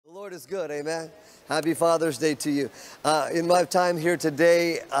Lord is good, amen. Happy Father's Day to you. In my time here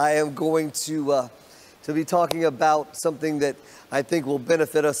today, I am going to be talking about something that I think will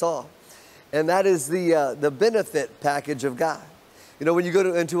benefit us all. And that is the benefit package of God. You know, when you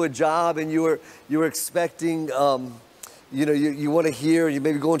go into a job and you were expecting, you want to hear, you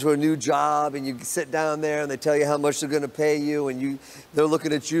maybe go into a new job and you sit down there and they tell you how much they're going to pay you, and they're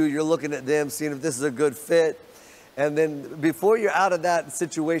looking at you, you're looking at them, seeing if this is a good fit. And then before you're out of that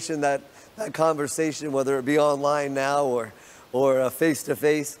situation, that conversation, whether it be online now or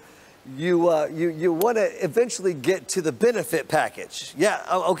face-to-face, you want to eventually get to the benefit package. Yeah,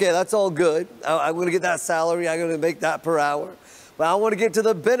 okay, that's all good. I'm going to get that salary. I'm going to make that per hour. But I want to get to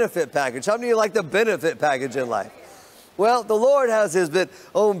the benefit package. How many of you like the benefit package in life? Well, the Lord has His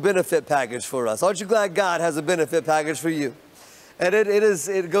own benefit package for us. Aren't you glad God has a benefit package for you? And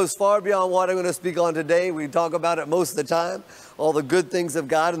it goes far beyond what I'm going to speak on today. We talk about it most of the time, all the good things of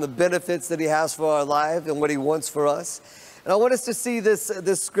God and the benefits that He has for our life and what He wants for us. And I want us to see this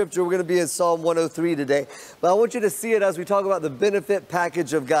scripture. We're going to be in Psalm 103 today. But I want you to see it as we talk about the benefit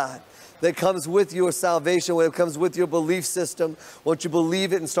package of God that comes with your salvation, when it comes with your belief system. Once you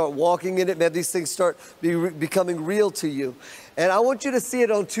believe it and start walking in it, man, these things start becoming real to you. And I want you to see it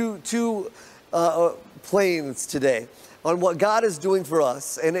on two planes today, on what God is doing for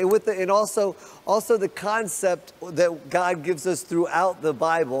us, and also the concept that God gives us throughout the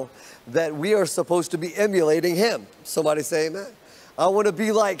Bible, that we are supposed to be emulating Him. Somebody say amen. I want to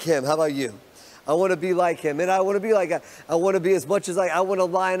be like Him. How about you? I want to be like Him. And I want to be I want to be as much as I want to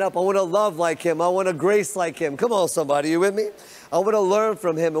line up. I want to love like Him. I want to grace like Him. Come on, somebody, you with me? I want to learn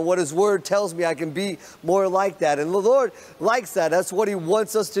from Him, and what His Word tells me I can be more like that. And the Lord likes that. That's what He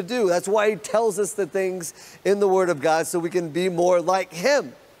wants us to do. That's why He tells us the things in the Word of God, so we can be more like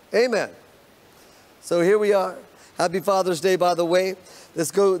Him. Amen. So here we are. Happy Father's Day, by the way.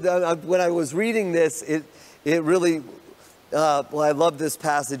 Let's go. When I was reading this, it really, I love this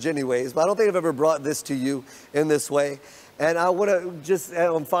passage anyways, but I don't think I've ever brought this to you in this way. And I want to just,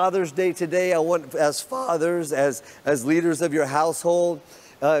 on Father's Day today, I want, as fathers, as leaders of your household,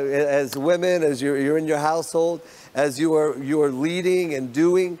 as women, as you're in your household, as you are leading and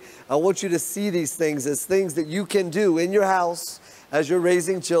doing, I want you to see these things as things that you can do in your house as you're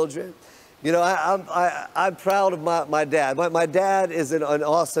raising children. You know, I'm proud of my dad. My dad is an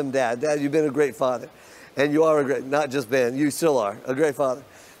awesome dad. Dad, you've been a great father. And you are not just been, you still are a great father.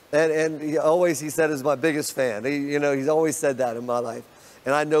 And he said is my biggest fan. He's always said that in my life.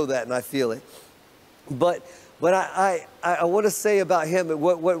 And I know that and I feel it. But I want to say about him,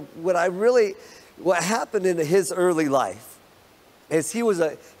 what happened in his early life is he was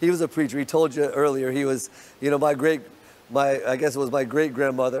a preacher. He told you earlier, he was, I guess it was my great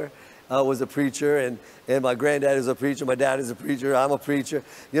grandmother was a preacher, and my granddad is a preacher, my dad is a preacher, I'm a preacher.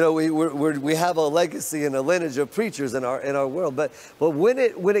 You know, we have a legacy and a lineage of preachers in our world. But when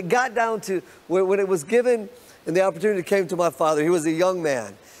it got down to when it was given and the opportunity came to my father, he was a young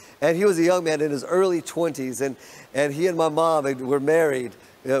man. And he was a young man in his early 20s, and he and my mom were married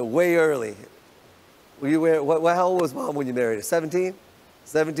way early. How old was Mom when you married her? 17?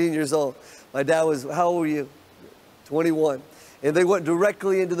 17 years old. My dad was, how old were you? 21. And they went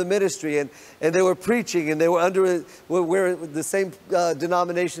directly into the ministry, and they were preaching, and they were under where the same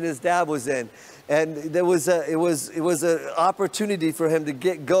denomination his dad was in. And it was an opportunity for him to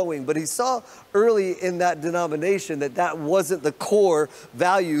get going. But he saw early in that denomination that wasn't the core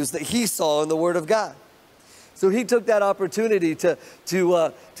values that he saw in the Word of God. So he took that opportunity to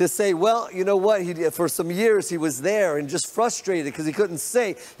say, well, you know what? For some years he was there and just frustrated because he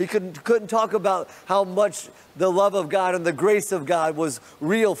couldn't talk about how much the love of God and the grace of God was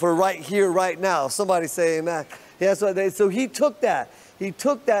real for right here, right now. Somebody say amen. Yeah, so he took that. He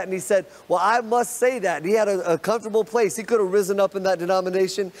took that and he said, well, I must say that. And he had a comfortable place. He could have risen up in that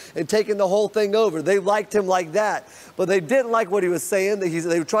denomination and taken the whole thing over. They liked him like that. But they didn't like what he was saying.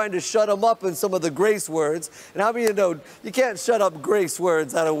 They were trying to shut him up in some of the grace words. And how many of you know you can't shut up grace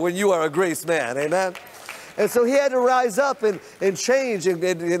words out of when you are a grace man? Amen? And so he had to rise up and change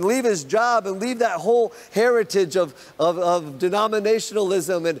and leave his job and leave that whole heritage of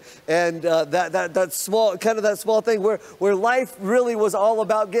denominationalism and that small thing where life really was all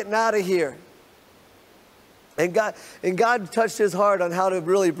about getting out of here. And God touched his heart on how to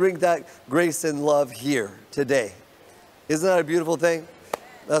really bring that grace and love here today. Isn't that a beautiful thing?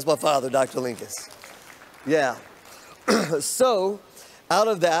 That's my father, Dr. Linkous. Yeah. So out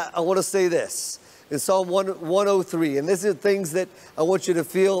of that, I want to say this. In Psalm 103, and these are things that I want you to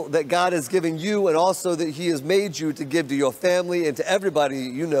feel that God has given you, and also that He has made you to give to your family and to everybody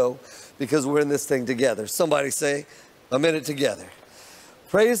you know, because we're in this thing together. Somebody say, I'm in it together.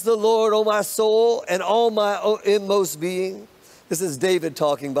 Praise the Lord, O my soul, and all my inmost being. This is David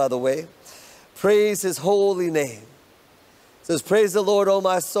talking, by the way. Praise his holy name. It says, praise the Lord, O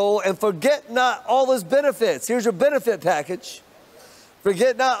my soul, and forget not all his benefits. Here's your benefit package.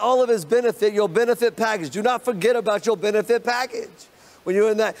 Forget not all of his benefit, your benefit package. Do not forget about your benefit package. When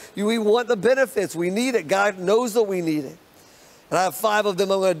you're in that, we want the benefits. We need it. God knows that we need it. And I have 5 of them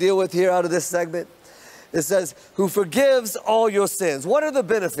I'm going to deal with here out of this segment. It says, who forgives all your sins. What are the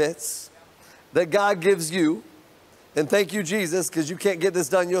benefits that God gives you? And thank you, Jesus, because you can't get this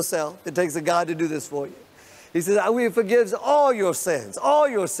done yourself. It takes a God to do this for you. He says, he forgives all your sins, all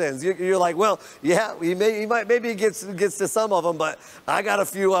your sins. You're like, well, yeah, maybe he gets to some of them, but I got a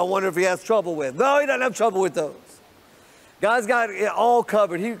few I wonder if he has trouble with. No, he doesn't have trouble with those. God's got it all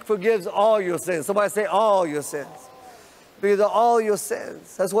covered. He forgives all your sins. Somebody say all your sins. Because of all your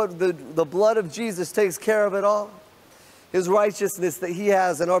sins. That's what the blood of Jesus takes care of it all. His righteousness that he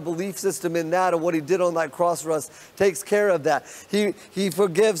has and our belief system in that and what he did on that cross for us takes care of that. He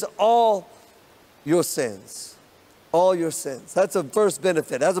forgives all your sins. All your sins. That's a first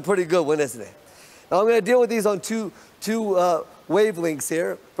benefit. That's a pretty good one, isn't it? Now I'm going to deal with these on two wavelengths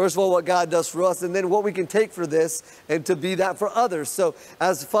here. First of all, what God does for us, and then what we can take for this and to be that for others. So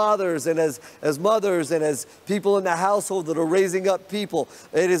as fathers and as mothers and as people in the household that are raising up people,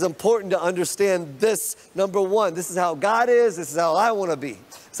 it is important to understand this. Number one, this is how God is. This is how I want to be.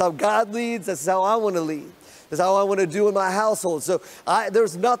 This is how God leads. This is how I want to lead. This is how I want to do in my household. So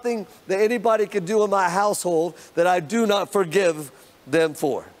there's nothing that anybody could do in my household that I do not forgive them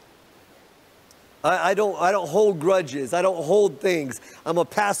for. I don't hold grudges. I don't hold things. I'm a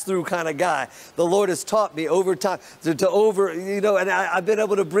pass-through kind of guy. The Lord has taught me over time and I've been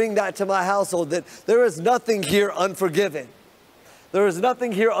able to bring that to my household, that there is nothing here unforgiven. There is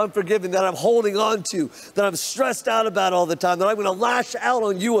nothing here unforgiven that I'm holding on to, that I'm stressed out about all the time, that I'm going to lash out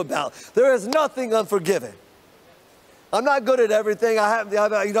on you about. There is nothing unforgiven. I'm not good at everything. I've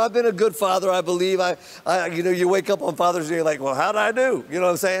been a good father, I believe. You wake up on Father's Day, you're like, well, how did I do? You know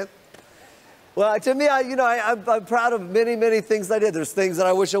what I'm saying? Well, to me, I'm proud of many, many things I did. There's things that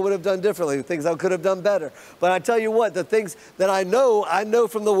I wish I would have done differently, things I could have done better. But I tell you what, the things that I know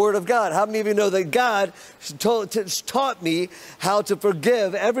from the Word of God. How many of you know that God taught me how to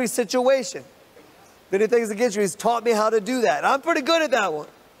forgive every situation? Many things against you, He's taught me how to do that. I'm pretty good at that one.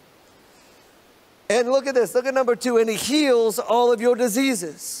 And look at this. Look at number 2. And He heals all of your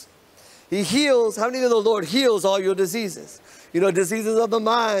diseases. He heals. How many of you know the Lord heals all your diseases? You know, diseases of the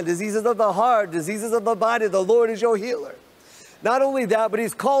mind, diseases of the heart, diseases of the body. The Lord is your healer. Not only that, but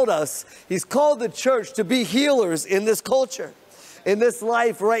He's called us. He's called the church to be healers in this culture. In this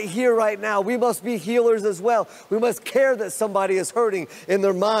life right here, right now, we must be healers as well. We must care that somebody is hurting in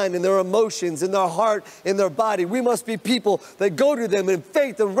their mind, in their emotions, in their heart, in their body. We must be people that go to them in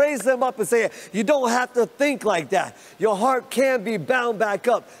faith and raise them up and say, you don't have to think like that. Your heart can be bound back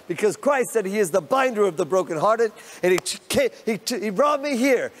up, because Christ said He is the binder of the brokenhearted, and He brought me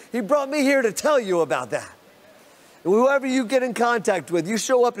here. He brought me here to tell you about that. Whoever you get in contact with, you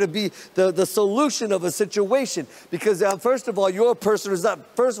show up to be the solution of a situation, because first of all, you're a person who's not,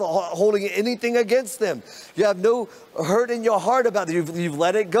 first of all, holding anything against them. You have no hurt in your heart about it. You've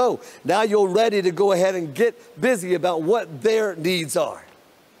let it go. Now you're ready to go ahead and get busy about what their needs are.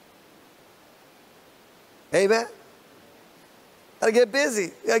 Amen? Gotta get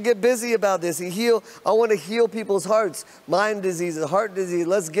busy. Gotta get busy about this. I want to heal people's hearts, mind diseases, heart disease.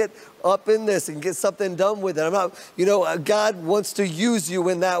 Let's get up in this and get something done with it. God wants to use you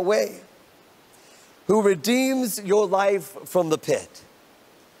in that way. Who redeems your life from the pit.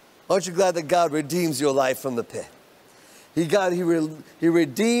 Aren't you glad that God redeems your life from the pit? He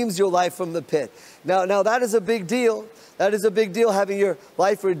redeems your life from the pit. Now that is a big deal. That is a big deal, having your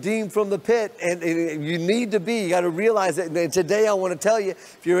life redeemed from the pit. And you need to be. You got to realize it. And today I want to tell you,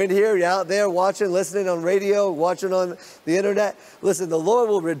 if you're in here, you're out there watching, listening on radio, watching on the internet, listen, the Lord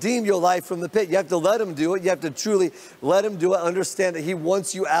will redeem your life from the pit. You have to let Him do it. You have to truly let Him do it. Understand that He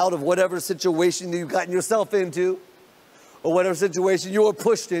wants you out of whatever situation you've gotten yourself into, or whatever situation you were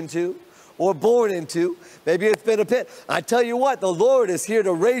pushed into or born into. Maybe it's been a pit. I tell you what, the Lord is here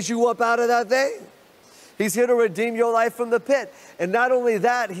to raise you up out of that thing. He's here to redeem your life from the pit. And not only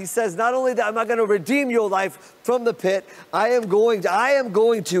that, He says, not only that, I'm not going to redeem your life from the pit. I am going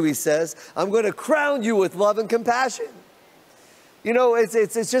to, He says, I'm going to crown you with love and compassion. You know,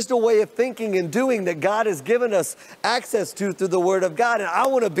 it's just a way of thinking and doing that God has given us access to through the Word of God. And I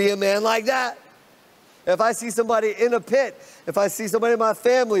want to be a man like that. If I see somebody in a pit, if I see somebody in my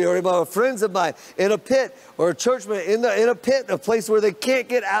family or my friends of mine in a pit, or a churchman in a pit, a place where they can't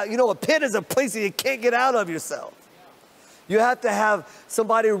get out. You know, a pit is a place that you can't get out of yourself. You have to have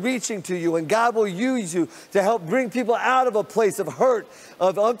somebody reaching to you, and God will use you to help bring people out of a place of hurt,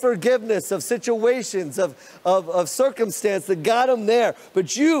 of unforgiveness, of situations, of circumstance that got them there.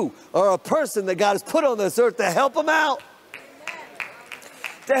 But you are a person that God has put on this earth to help them out.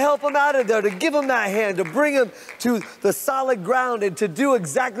 To help them out of there, to give them that hand, to bring them to the solid ground, and to do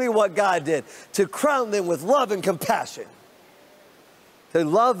exactly what God did, to crown them with love and compassion. To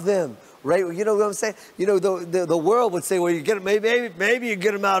love them, right? You know what I'm saying? You know, the world would say, well, you get maybe you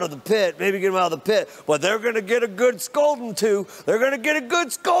get them out of the pit, maybe you get them out of the pit, but they're going to get a good scolding too. They're going to get a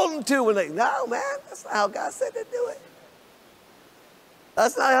good scolding too. And like, no, man, that's not how God said to do it.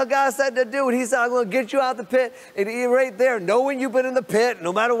 That's not how God said to do it. He said, I'm going to get you out of the pit, and right there, knowing you've been in the pit,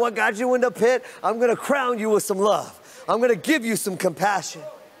 no matter what got you in the pit, I'm going to crown you with some love. I'm going to give you some compassion.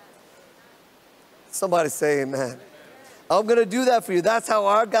 Somebody say amen. I'm going to do that for you. That's how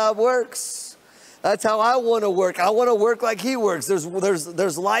our God works. That's how I want to work. I want to work like He works.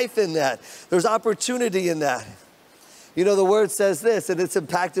 There's life in that. There's opportunity in that. You know, the Word says this, and it's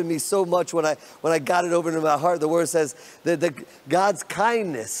impacted me so much when I got it over into my heart. The Word says that God's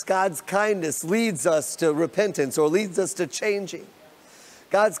kindness leads us to repentance, or leads us to changing.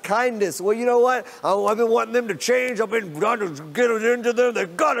 God's kindness. Well, you know what? I've been wanting them to change. I've been trying to get it into them.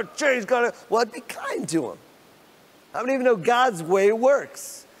 They've got to change. Well, be kind to them. I don't even know God's way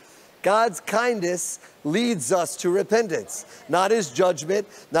works. God's kindness leads us to repentance, not His judgment,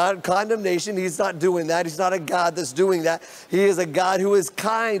 not condemnation. He's not doing that. He's not a God that's doing that. He is a God who is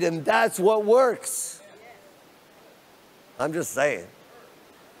kind, and that's what works. I'm just saying.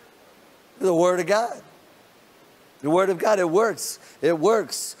 The Word of God. The Word of God, it works. It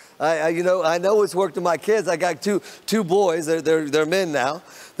works. I know it's worked in my kids. I got two boys. They're men now.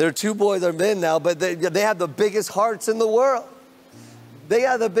 They're two boys. They're men now, but they have the biggest hearts in the world. They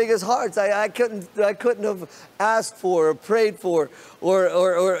have the biggest hearts. I couldn't have asked for or prayed for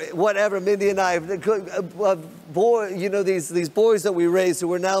or whatever. Mindy and I, boy, you know, these boys that we raised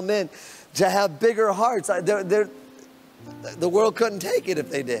who are now men, to have bigger hearts. The world couldn't take it if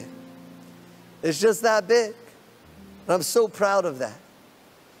they did. It's just that big. And I'm so proud of that.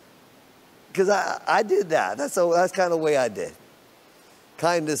 Because I did that. That's kind of the way I did.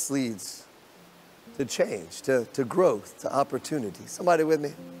 Kindness leads to change, to growth, to opportunity. Somebody with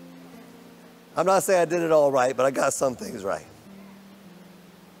me? I'm not saying I did it all right, but I got some things right.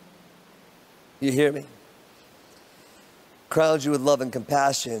 You hear me? Crowns you with love and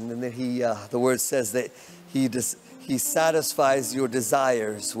compassion, and then the Word says that He satisfies your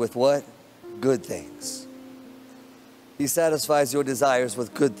desires with what? Good things. He satisfies your desires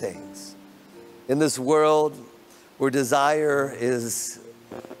with good things. In this world where desire is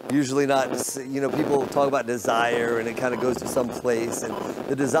usually not, you know, people talk about desire and it kind of goes to some place, and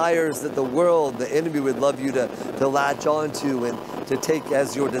the desires that the world, the enemy would love you to latch onto and to take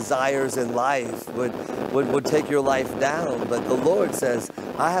as your desires in life would take your life down. But the Lord says,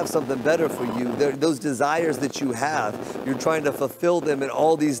 I have something better for you. Those desires that you have, you're trying to fulfill them in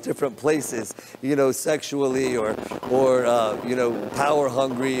all these different places, you know, sexually or you know, power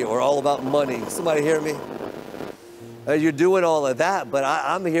hungry or all about money. Somebody hear me? You're doing all of that, but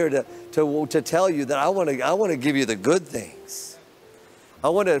I'm here to tell you that I want to give you the good things. I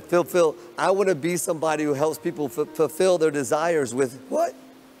want to be somebody who helps people fulfill their desires with what?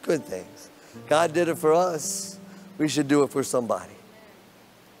 Good things. God did it for us. We should do it for somebody.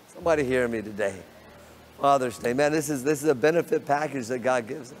 Somebody hear me today. Father's Day. Man, this is a benefit package that God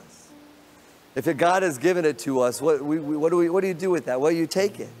gives us. If God has given it to us, what do you do with that? Well, you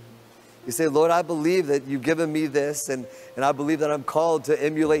take it. You say, Lord, I believe that you've given me this, and I believe that I'm called to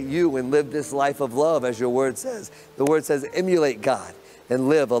emulate you and live this life of love, as your Word says. The Word says, emulate God and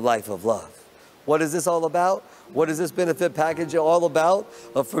live a life of love. What is this all about? What is this benefit package all about?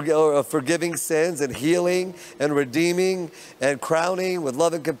 Of forgiving sins and healing and redeeming and crowning with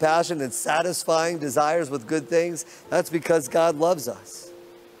love and compassion and satisfying desires with good things. That's because God loves us.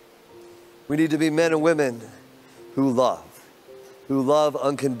 We need to be men and women who love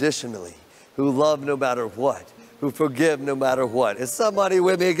unconditionally, who love no matter what, who forgive no matter what. Is somebody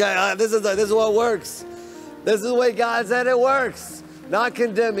with me? This is what works. This is the way God said it works. Not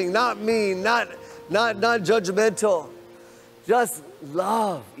condemning, not mean, not judgmental. Just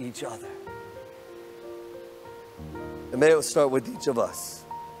love each other. And may it start with each of us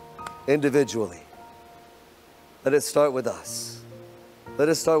individually. Let it start with us. Let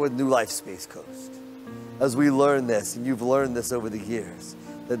us start with New Life Space Coast. As we learn this, and you've learned this over the years,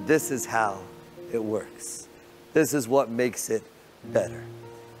 that this is how it works. This is what makes it better.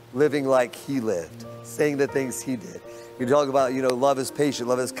 Living like He lived, saying the things He did. You talk about, you know, love is patient,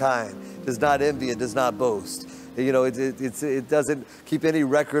 love is kind, does not envy, and does not boast. You know, it doesn't keep any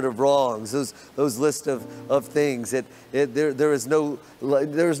record of wrongs. Those list of things. There is no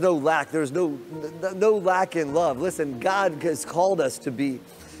lack. There's no lack in love. Listen, God has called us to be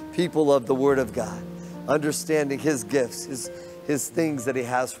people of the Word of God, understanding His gifts, His things that He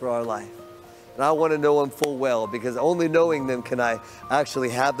has for our life. And I want to know Him full well, because only knowing them can I actually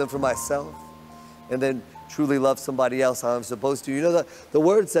have them for myself and then truly love somebody else how I'm supposed to. You know, the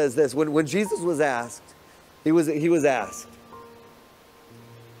Word says this. When Jesus was asked, he was asked,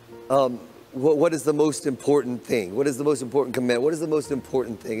 what is the most important thing? What is the most important command? What is the most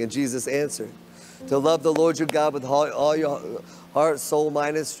important thing? And Jesus answered, to love the Lord your God with all your heart, soul,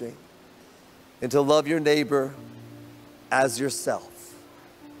 mind, and strength, and to love your neighbor as yourself.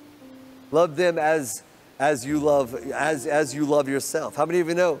 Love them as you love yourself. How many of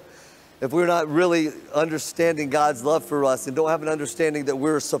you know, if we're not really understanding God's love for us and don't have an understanding that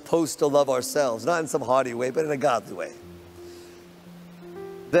we're supposed to love ourselves, not in some haughty way, but in a godly way,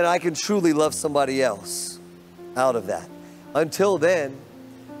 then I can truly love somebody else out of that. Until then,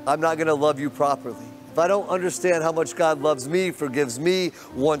 I'm not going to love you properly. If I don't understand how much God loves me, forgives me,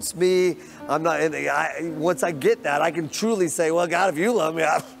 wants me, once I get that, I can truly say, well, God, if you love me,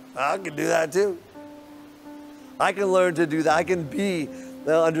 I can do that too. I can learn to do that. I can be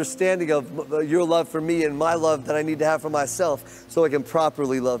the understanding of your love for me and my love that I need to have for myself so I can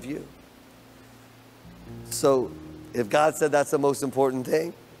properly love you. So if God said that's the most important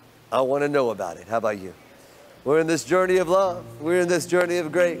thing, I want to know about it. How about you? We're in this journey of love. We're in this journey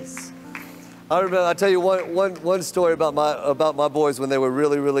of grace. I'll tell you one story about my boys when they were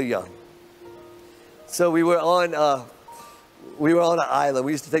really, really young. So we were on an island.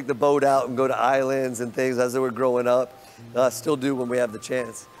 We used to take the boat out and go to islands and things as they were growing up. Still do when we have the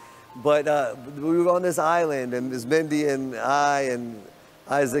chance. But we were on this island, and there's Mindy and I and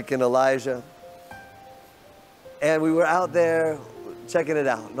Isaac and Elijah. And we were out there checking it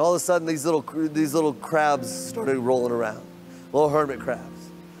out. And all of a sudden, these little crabs started rolling around, little hermit crabs.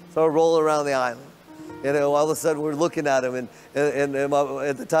 Started rolling around the island. And all of a sudden, we're looking at them, and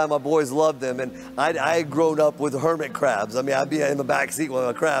at the time, my boys loved them. And I had grown up with hermit crabs. I mean, I'd be in the back seat with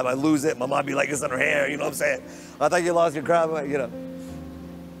a crab. I'd lose it. My mom would be like this on her hair. You know what I'm saying? I thought you lost your crab. You know.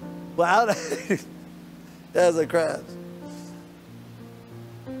 But there's the crabs.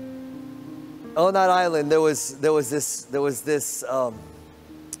 On that island, there was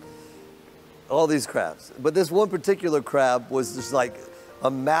all these crabs. But this one particular crab was just like a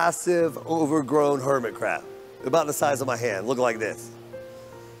massive, overgrown hermit crab, about the size of my hand, looking like this.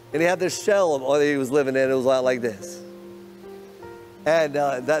 And he had this shell that he was living in. It was a lot like this. And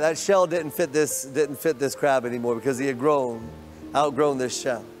that shell didn't fit this crab anymore because he had outgrown this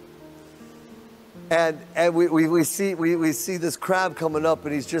shell. And we see this crab coming up,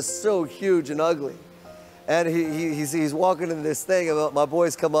 and he's just so huge and ugly. And he's walking in this thing, and my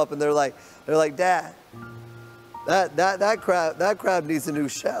boys come up, and they're like, Dad, that crab needs a new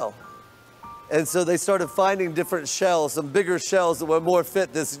shell. And so they started finding different shells, some bigger shells that would more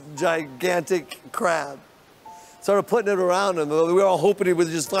fit this gigantic crab. Started putting it around him. We were all hoping he would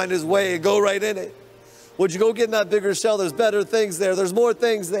just find his way and go right in it. Would you go get in that bigger shell? There's better things there. There's more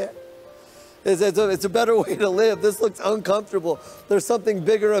things there. It's a better way to live. This looks uncomfortable. There's something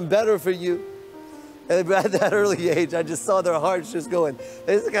bigger and better for you. And at that early age, I just saw their hearts just going,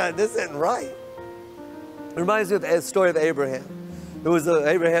 this isn't right. It reminds me of the story of Abraham. It was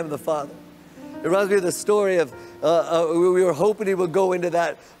Abraham the father. It reminds me of the story of, we were hoping he would go into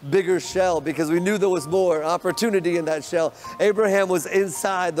that bigger shell because we knew there was more opportunity in that shell. Abraham was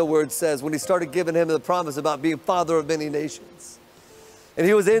inside, the word says, when he started giving him the promise about being father of many nations. And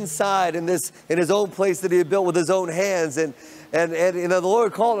he was inside in his own place that he had built with his own hands. And the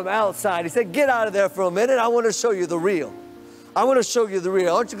Lord called him outside. He said, get out of there for a minute. I want to show you the real. I want to show you the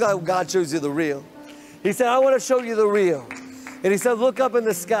real. Aren't you glad God shows you the real? He said, I want to show you the real. And he said, look up in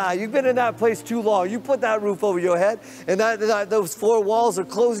the sky. You've been in that place too long. You put that roof over your head, and those four walls are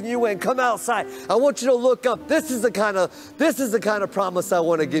closing you in. Come outside. I want you to look up. This is the kind of promise I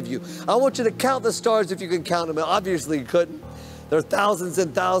want to give you. I want you to count the stars if you can count them. Obviously, you couldn't. There are thousands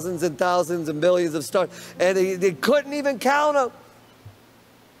and thousands and thousands and millions of stars, and they couldn't even count them.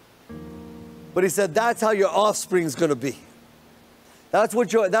 But he said, that's how your offspring's going to be. That's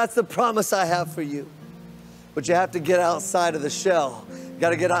the promise I have for you. But you have to get outside of the shell. You got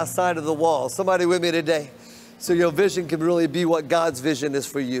to get outside of the wall. Somebody with me today. So your vision can really be what God's vision is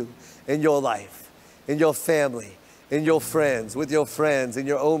for you in your life, in your family, in your friends, with your friends, in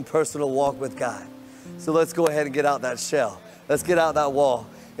your own personal walk with God. So let's go ahead and get out that shell. Let's get out that wall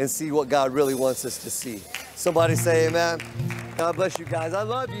and see what God really wants us to see. Somebody say amen. God bless you guys. I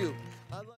love you.